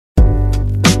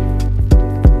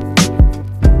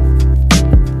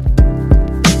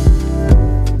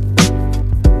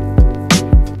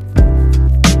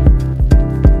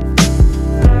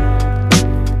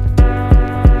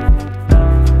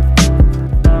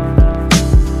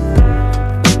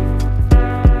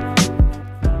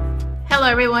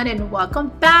everyone, and welcome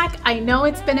back. I know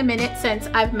it's been a minute since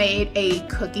I've made a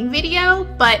cooking video,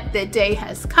 but the day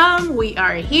has come. We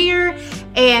are here,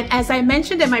 and as I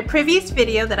mentioned in my previous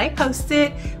video that I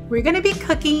posted, we're going to be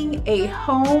cooking a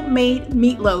homemade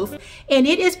meatloaf, and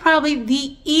it is probably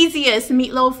the easiest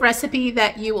meatloaf recipe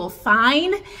that you will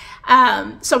find.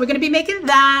 So we're going to be making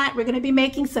that. We're going to be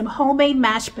making some homemade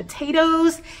mashed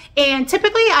potatoes, and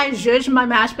typically I zhuzh my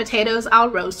mashed potatoes. I'll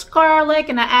roast garlic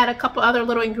and I add a couple other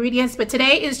little ingredients, but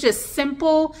today is just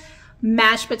simple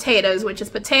mashed potatoes, which is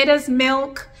potatoes,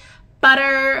 milk,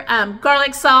 butter,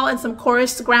 garlic, salt, and some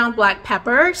coarse ground black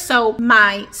pepper. So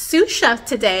my sous chef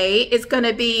today is going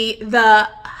to be the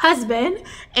husband,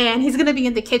 and he's going to be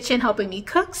in the kitchen helping me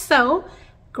cook. So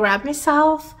grab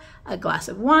yourself a glass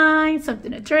of wine,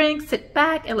 something to drink, sit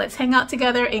back, and let's hang out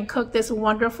together and cook this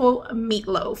wonderful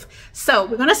meatloaf. So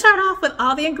we're going to start off with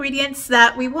all the ingredients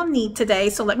that we will need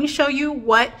today. So let me show you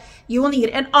what you will need.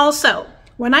 And also,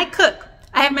 when I cook,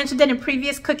 I have mentioned it in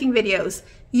previous cooking videos,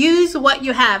 use what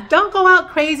you have. Don't go out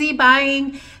crazy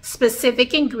buying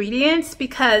specific ingredients,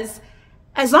 because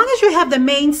as long as you have the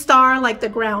main star, like the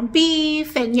ground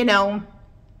beef and, you know,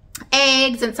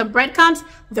 eggs and some breadcrumbs,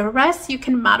 the rest you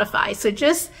can modify. So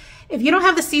just, if you don't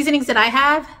have the seasonings that I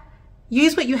have,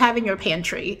 use what you have in your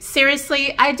pantry.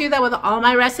 Seriously, I do that with all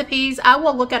my recipes. I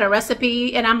will look at a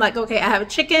recipe and I'm like, okay, I have a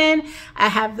chicken, I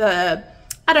have the,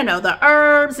 I don't know, the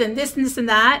herbs and this and this and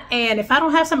that. And if I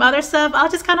don't have some other stuff, I'll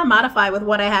just kind of modify with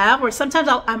what I have. Or sometimes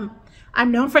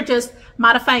I'm known for just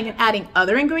modifying and adding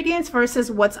other ingredients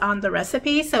versus what's on the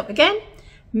recipe. So again,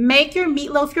 make your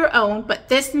meatloaf your own, but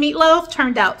this meatloaf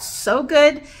turned out so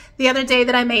good the other day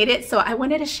that I made it, so I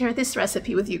wanted to share this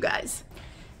recipe with you guys.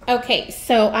 Okay,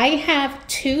 so I have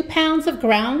 2 pounds of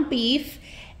ground beef,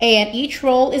 and each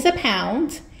roll is a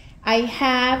pound. I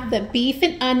have the beef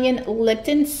and onion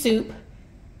Lipton soup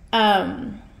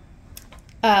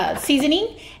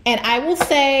seasoning, and I will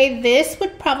say this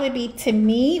would probably be, to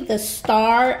me, the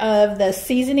star of the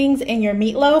seasonings in your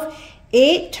meatloaf.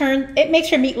 It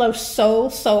makes your meatloaf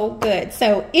so good.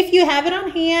 So if you have it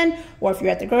on hand, or if you're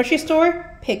at the grocery store,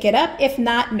 pick it up. If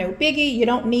not, no biggie, you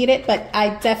don't need it, but I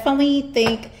definitely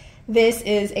think this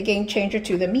is a game changer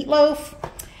to the meatloaf.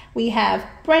 We have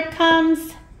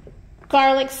breadcrumbs,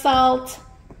 garlic salt,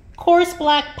 coarse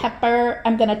black pepper.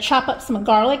 I'm gonna chop up some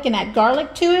garlic and add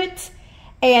garlic to it.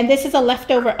 And this is a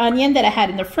leftover onion that I had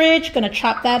in the fridge. Gonna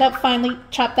chop that up, finely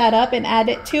chop that up and add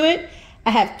it to it.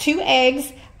 I have 2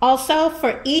 eggs. Also,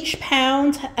 for each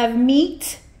pound of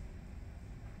meat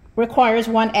requires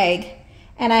 1 egg.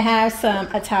 And I have some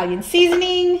Italian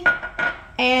seasoning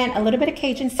and a little bit of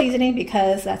Cajun seasoning,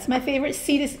 because that's my favorite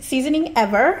seasoning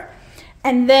ever.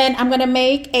 And then I'm gonna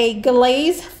make a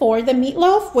glaze for the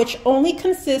meatloaf, which only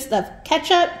consists of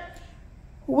ketchup,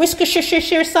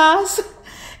 Worcestershire sauce,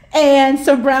 and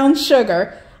some brown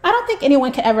sugar. I don't think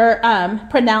anyone can ever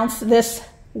pronounce this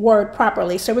word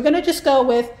properly, so we're gonna just go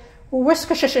with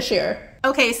Worcestershire.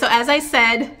 Okay, so as I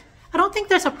said, I don't think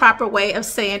there's a proper way of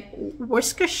saying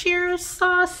Worcestershire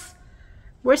sauce.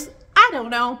 I don't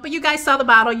know, but you guys saw the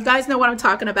bottle. You guys know what I'm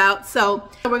talking about. So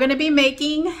we're gonna be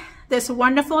making this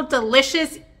wonderful,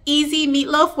 delicious, easy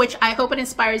meatloaf, which I hope it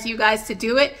inspires you guys to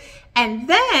do it. And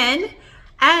then,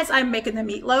 as I'm making the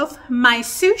meatloaf, my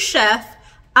sous chef,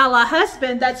 a la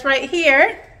husband, that's right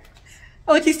here.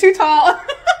 Oh, look, he's too tall.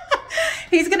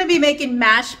 He's gonna be making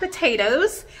mashed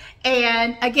potatoes.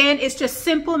 And again, it's just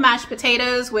simple mashed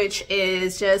potatoes, which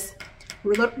is just,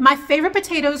 my favorite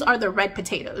potatoes are the red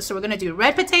potatoes. So we're gonna do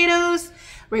red potatoes.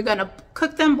 We're gonna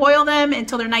cook them, boil them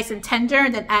until they're nice and tender,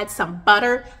 and then add some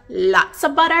butter, lots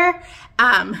of butter,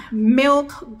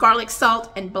 milk, garlic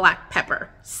salt, and black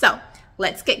pepper. So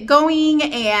let's get going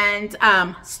and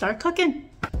start cooking.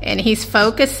 And he's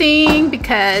focusing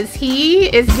because he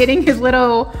is getting his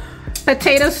little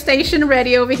potato station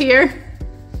ready over here.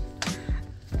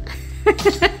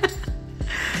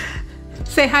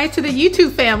 Say hi to the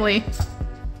YouTube family.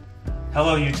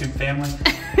 Hello, YouTube family.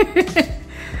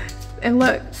 And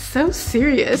look, so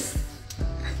serious.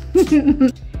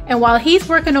 And while he's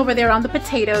working over there on the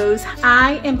potatoes,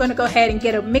 I am going to go ahead and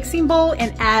get a mixing bowl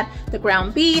and add the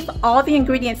ground beef, all the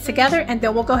ingredients together, and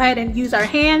then we'll go ahead and use our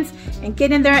hands and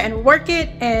get in there and work it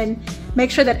and make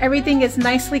sure that everything is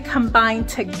nicely combined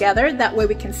together. That way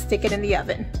we can stick it in the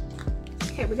oven.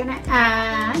 Okay, we're gonna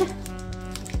add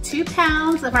 2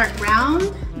 pounds of our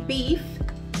ground beef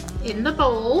in the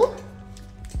bowl.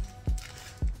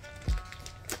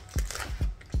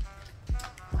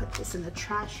 Put this in the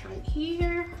trash right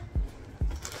here.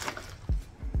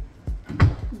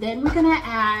 Then we're gonna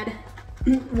add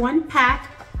 1 pack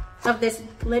of this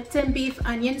Lipton beef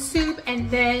onion soup, and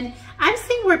then I'm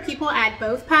seeing seen where people add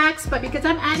both packs, but because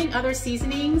I'm adding other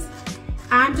seasonings,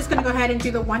 I'm just gonna go ahead and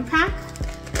do the 1 pack.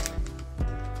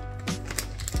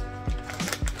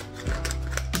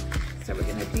 So we're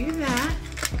gonna do that.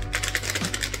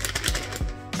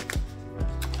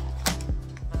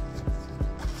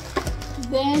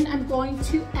 Then I'm going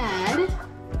to add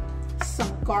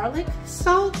some garlic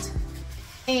salt,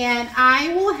 and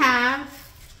I will have,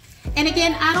 and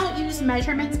again, I don't use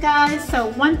measurements, guys.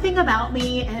 So one thing about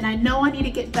me, and I know I need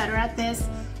to get better at this,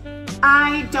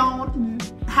 I don't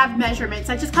have measurements.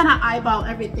 I just kind of eyeball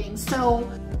everything.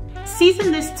 So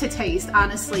season this to taste,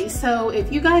 honestly. So if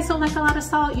you guys don't like a lot of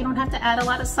salt, you don't have to add a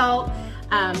lot of salt.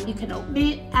 You can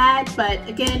omit, add, but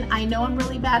again, I know I'm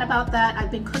really bad about that.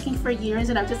 I've been cooking for years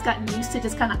and I've just gotten used to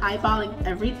just kind of eyeballing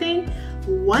everything.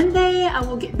 One day I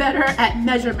will get better at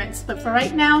measurements, but for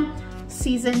right now,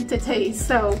 season to taste.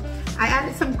 So I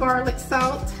added some garlic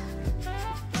salt,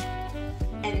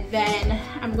 and then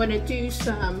I'm going to do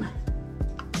some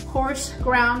coarse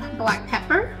ground black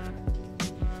pepper.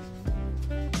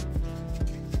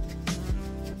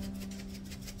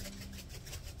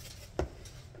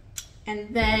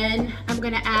 And then I'm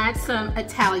gonna add some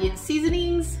Italian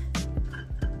seasonings.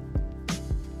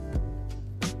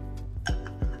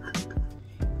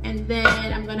 And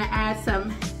then I'm gonna add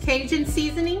some Cajun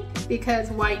seasoning, because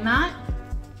why not?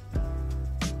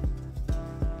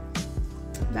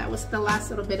 That was the last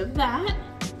little bit of that.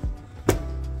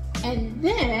 And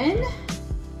then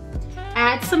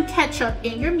add some ketchup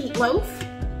in your meatloaf.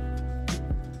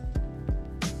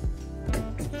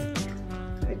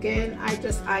 Again, I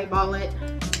just eyeball it.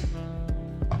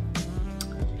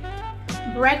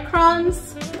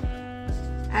 Breadcrumbs,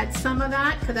 add some of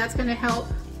that because that's going to help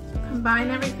combine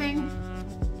everything.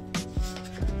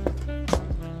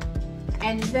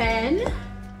 And then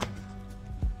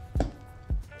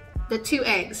the 2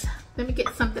 eggs. Let me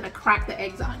get something to crack the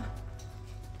eggs on.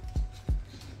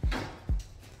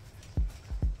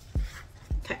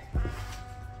 Okay.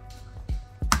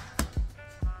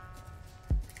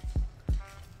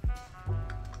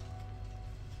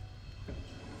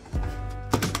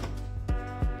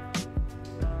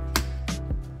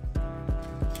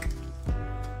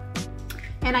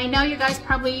 And I know you guys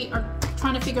probably are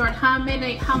trying to figure out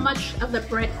how much of the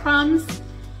breadcrumbs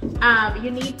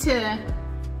you need to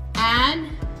add.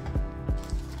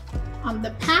 On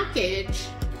the package,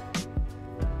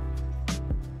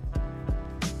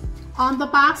 on the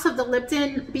box of the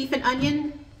Lipton beef and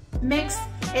onion mix,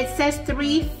 it says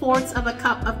 3/4 of a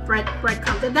cup of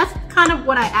breadcrumbs, and that's kind of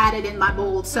what I added in my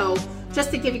bowl. So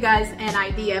just to give you guys an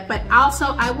idea, but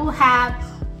also I will have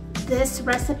this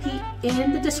recipe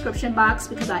in the description box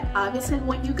because I obviously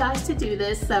want you guys to do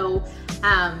this. So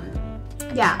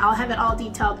yeah, I'll have it all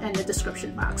detailed in the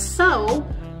description box. So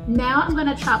now I'm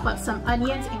gonna chop up some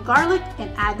onions and garlic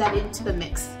and add that into the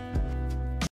mix.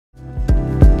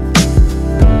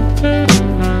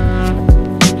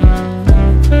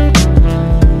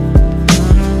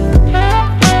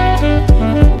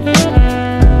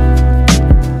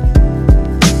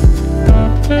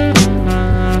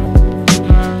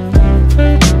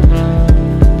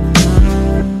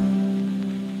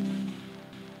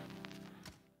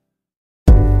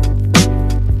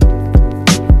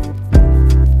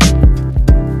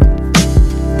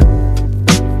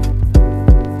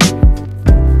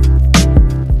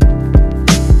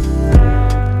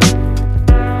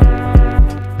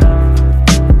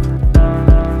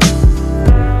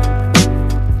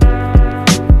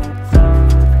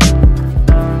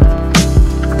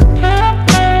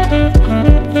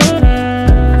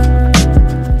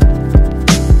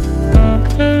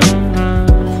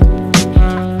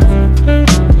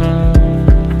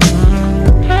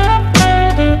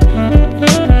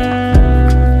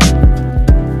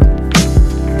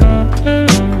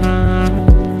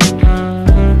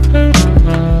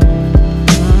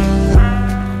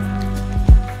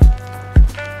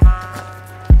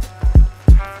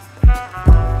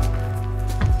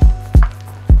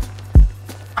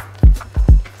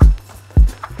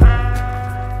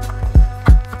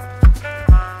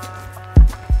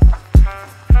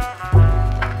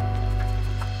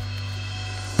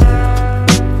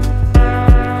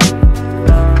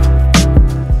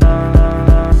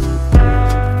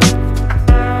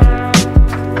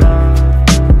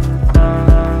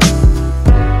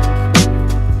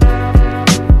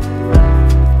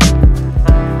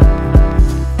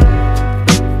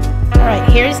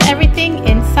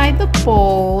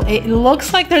 It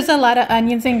looks like there's a lot of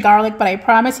onions and garlic, but I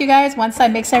promise you guys, once I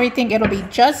mix everything, it'll be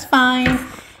just fine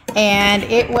and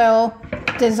it will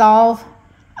dissolve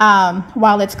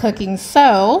while it's cooking.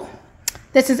 So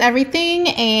this is everything,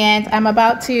 and I'm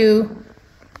about to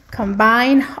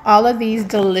Combine all of these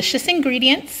delicious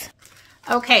ingredients.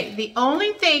 Okay, the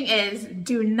only thing is,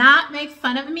 do not make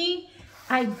fun of me.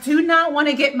 I do not want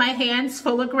to get my hands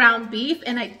full of ground beef,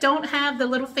 and I don't have the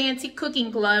little fancy cooking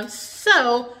gloves.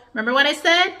 So, remember what I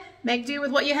said? Make do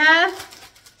with what you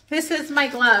have. This is my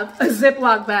glove, a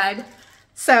Ziploc bag.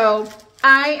 So,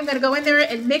 I am going to go in there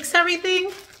and mix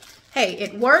everything. Hey,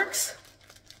 it works,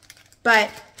 but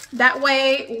that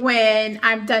way when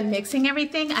I'm done mixing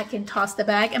everything, I can toss the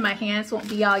bag and my hands won't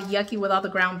be all yucky with all the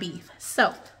ground beef.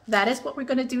 So, that is what we're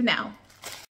going to do now.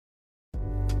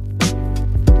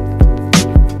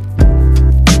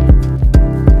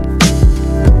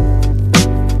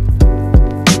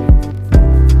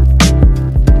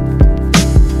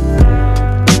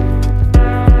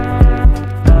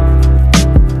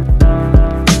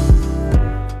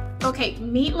 Okay,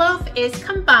 meatloaf is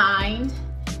combined.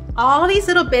 All these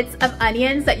little bits of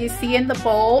onions that you see in the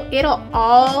bowl, it'll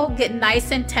all get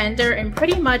nice and tender, and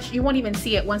pretty much you won't even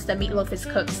see it once the meatloaf is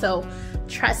cooked. So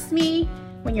trust me,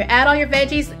 when you add all your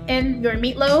veggies in your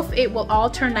meatloaf, it will all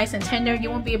turn nice and tender.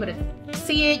 You won't be able to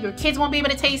see it, your kids won't be able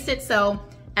to taste it, so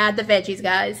add the veggies,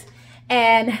 guys.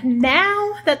 And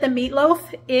now that the meatloaf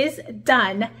is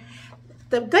done,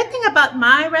 the good thing about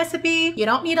my recipe, you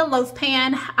don't need a loaf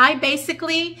pan. I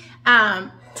basically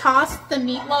toss the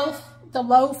meatloaf, the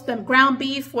loaf, the ground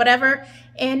beef, whatever,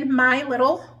 in my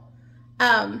little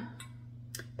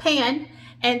pan,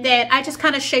 and then I just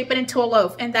kind of shape it into a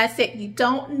loaf, and that's it. You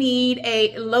don't need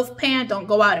a loaf pan. Don't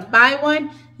go out and buy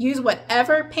one. Use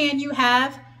whatever pan you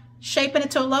have, shape it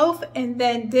into a loaf, and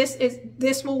then this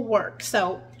will work.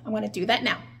 So I'm going to do that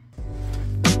now.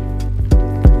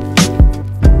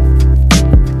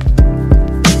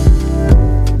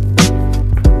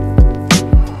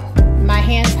 My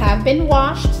hands have been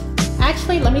washed.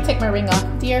 Actually, let me take my ring off,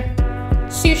 dear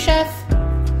sous chef.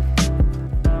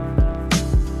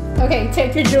 Okay,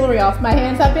 take your jewelry off. My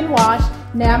hands have been washed.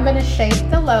 Now I'm gonna shape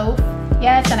the loaf.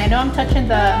 Yes, and I know I'm touching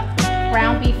the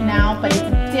ground beef now, but it's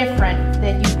different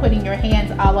than you putting your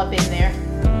hands all up in there.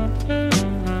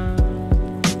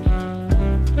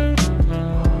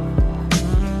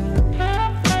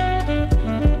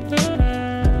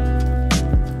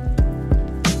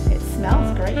 It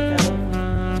smells great though.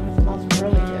 It smells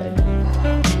really good.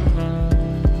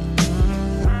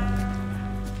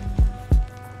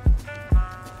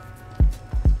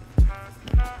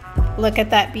 Look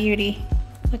at that beauty.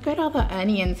 Look at all the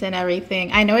onions and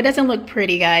everything. I know it doesn't look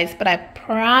pretty, guys, but I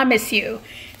promise you,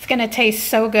 it's gonna taste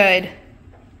so good.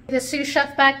 The sous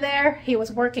chef back there, he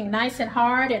was working nice and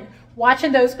hard and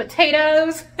watching those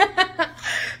potatoes.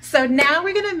 So now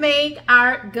we're gonna make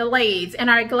our glaze, and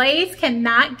our glaze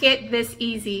cannot get this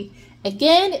easy.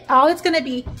 Again, all it's gonna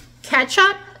be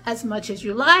ketchup, as much as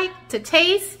you like to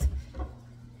taste,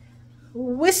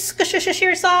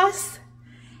 Worcestershire sauce,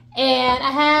 and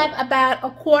I have about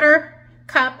 1/4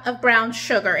 cup of brown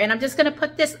sugar, and I'm just gonna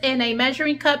put this in a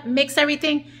measuring cup, mix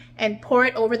everything, and pour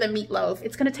it over the meatloaf.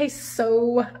 It's gonna taste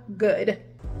so good.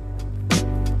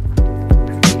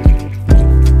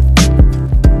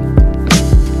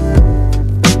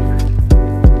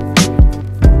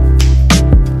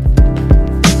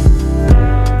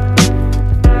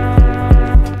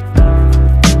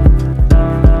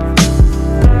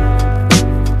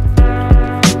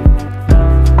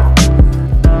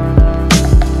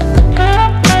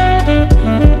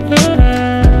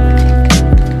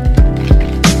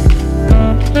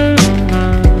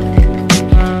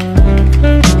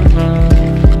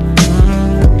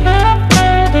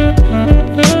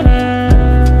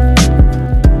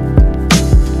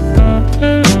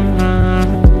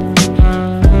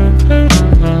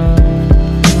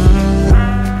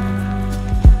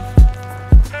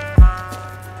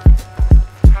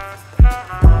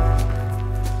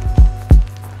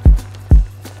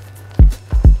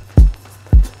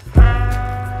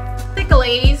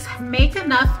 Make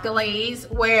enough glaze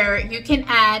where you can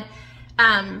add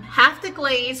half the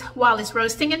glaze while it's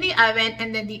roasting in the oven,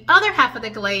 and then the other half of the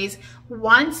glaze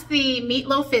once the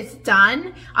meatloaf is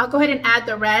done. I'll go ahead and add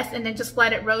the rest and then just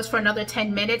let it roast for another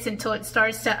 10 minutes until it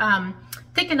starts to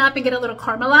thicken up and get a little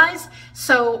caramelized.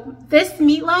 So this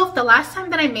meatloaf, the last time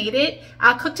that I made it,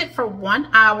 I cooked it for 1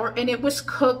 hour and it was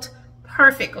cooked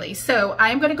perfectly. So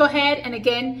I'm going to go ahead and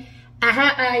again,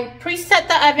 I preset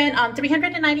the oven on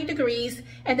 390 degrees,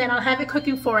 and then I'll have it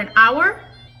cooking for 1 hour,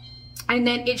 and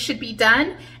then it should be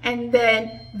done. And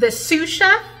then the sous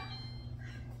chef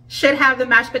should have the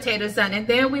mashed potatoes done, and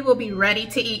then we will be ready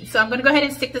to eat. So I'm gonna go ahead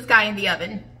and stick this guy in the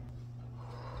oven.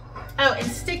 Oh,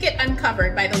 and stick it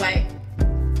uncovered, by the way.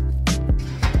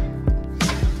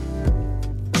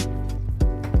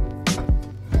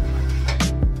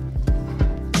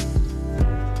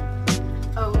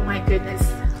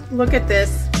 Look at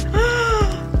this.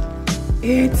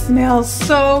 It smells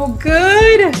so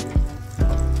good.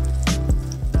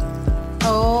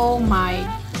 Oh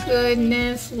my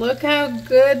goodness. Look how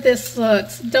good this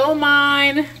looks. Don't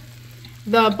mind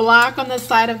the black on the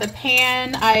side of the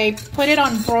pan. I put it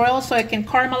on broil so I can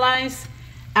caramelize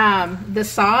the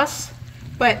sauce,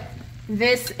 but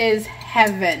this is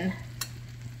heaven.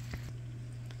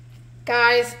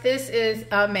 Guys, this is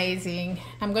amazing.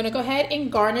 I'm gonna go ahead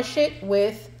and garnish it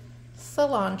with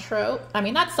cilantro. I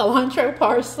mean, not cilantro,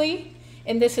 parsley.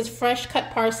 And this is fresh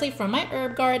cut parsley from my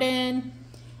herb garden.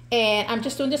 And I'm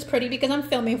just doing this pretty because I'm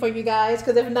filming for you guys,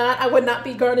 because if not, I would not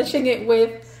be garnishing it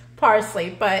with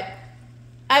parsley. But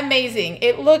amazing.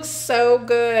 It looks so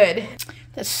good.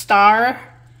 The star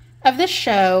of the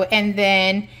show. And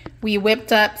then we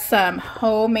whipped up some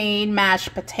homemade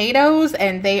mashed potatoes,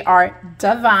 and they are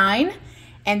divine.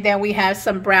 And then we have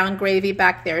some brown gravy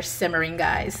back there simmering,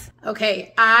 guys.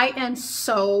 Okay, I am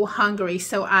so hungry,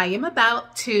 so I am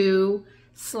about to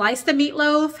slice the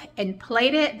meatloaf and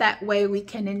plate it. That way we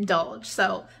can indulge.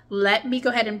 So let me go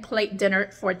ahead and plate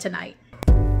dinner for tonight.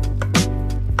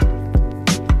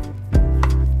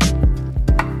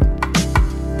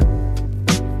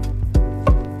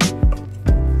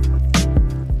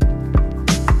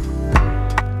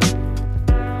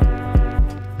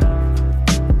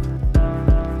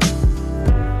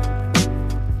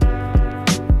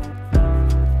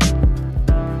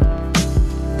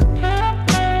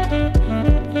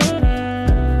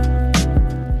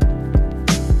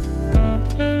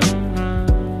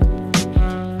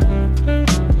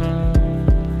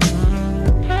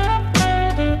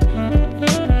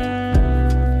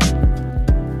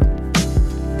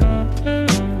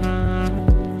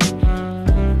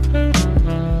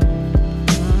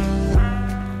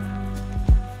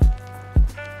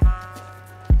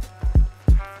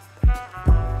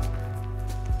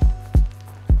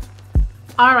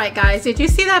 All right, guys, did you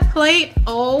see that plate?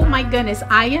 Oh my goodness,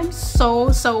 I am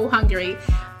so hungry.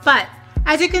 But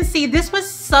as you can see, this was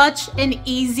such an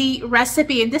easy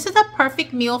recipe, and this is a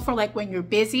perfect meal for like when you're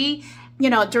busy,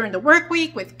 you know, during the work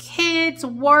week with kids,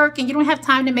 work, and you don't have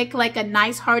time to make like a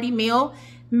nice hearty meal.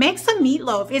 Make some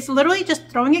meatloaf. It's literally just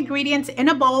throwing ingredients in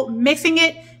a bowl, mixing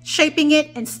it, shaping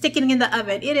it, and sticking it in the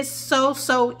oven. It is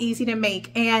so easy to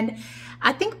make. And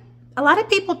I think a lot of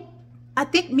people, I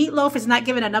think meatloaf is not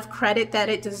given enough credit that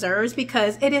it deserves,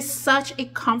 because it is such a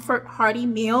comfort hearty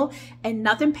meal, and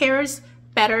nothing pairs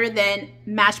better than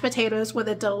mashed potatoes with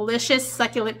a delicious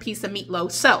succulent piece of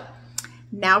meatloaf. So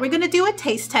now we're gonna do a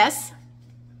taste test.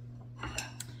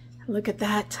 Look at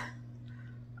that.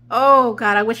 Oh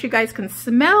God, I wish you guys can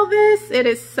smell this. It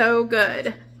is so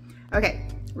good. Okay,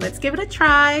 let's give it a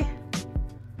try.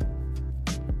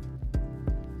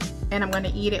 And I'm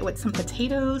gonna eat it with some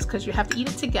potatoes, because you have to eat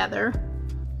it together.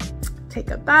 Take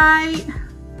a bite.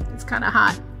 It's kind of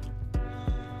hot.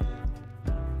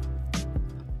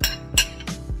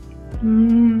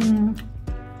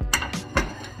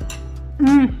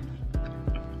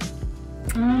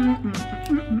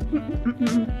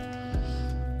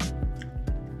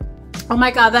 Oh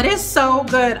my God, that is so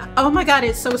good. Oh my God,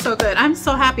 it's so good. I'm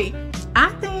so happy. I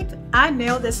think I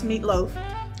nailed this meatloaf.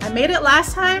 I made it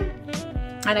last time,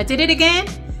 and I did it again,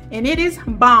 and it is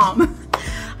bomb.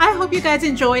 I hope you guys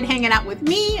enjoyed hanging out with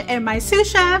me and my sous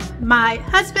chef, my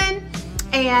husband,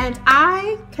 and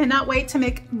I cannot wait to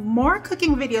make more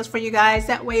cooking videos for you guys.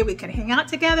 That way we can hang out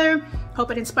together.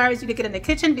 Hope it inspires you to get in the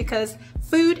kitchen, because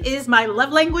food is my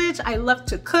love language. I love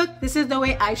to cook. This is the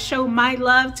way I show my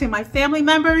love to my family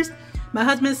members. My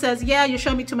husband says, yeah, you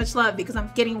show me too much love because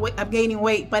I'm gaining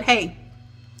weight, but hey,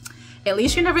 at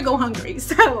least you never go hungry.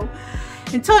 So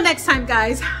until next time,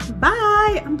 guys,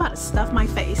 bye. I'm about to stuff my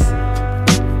face.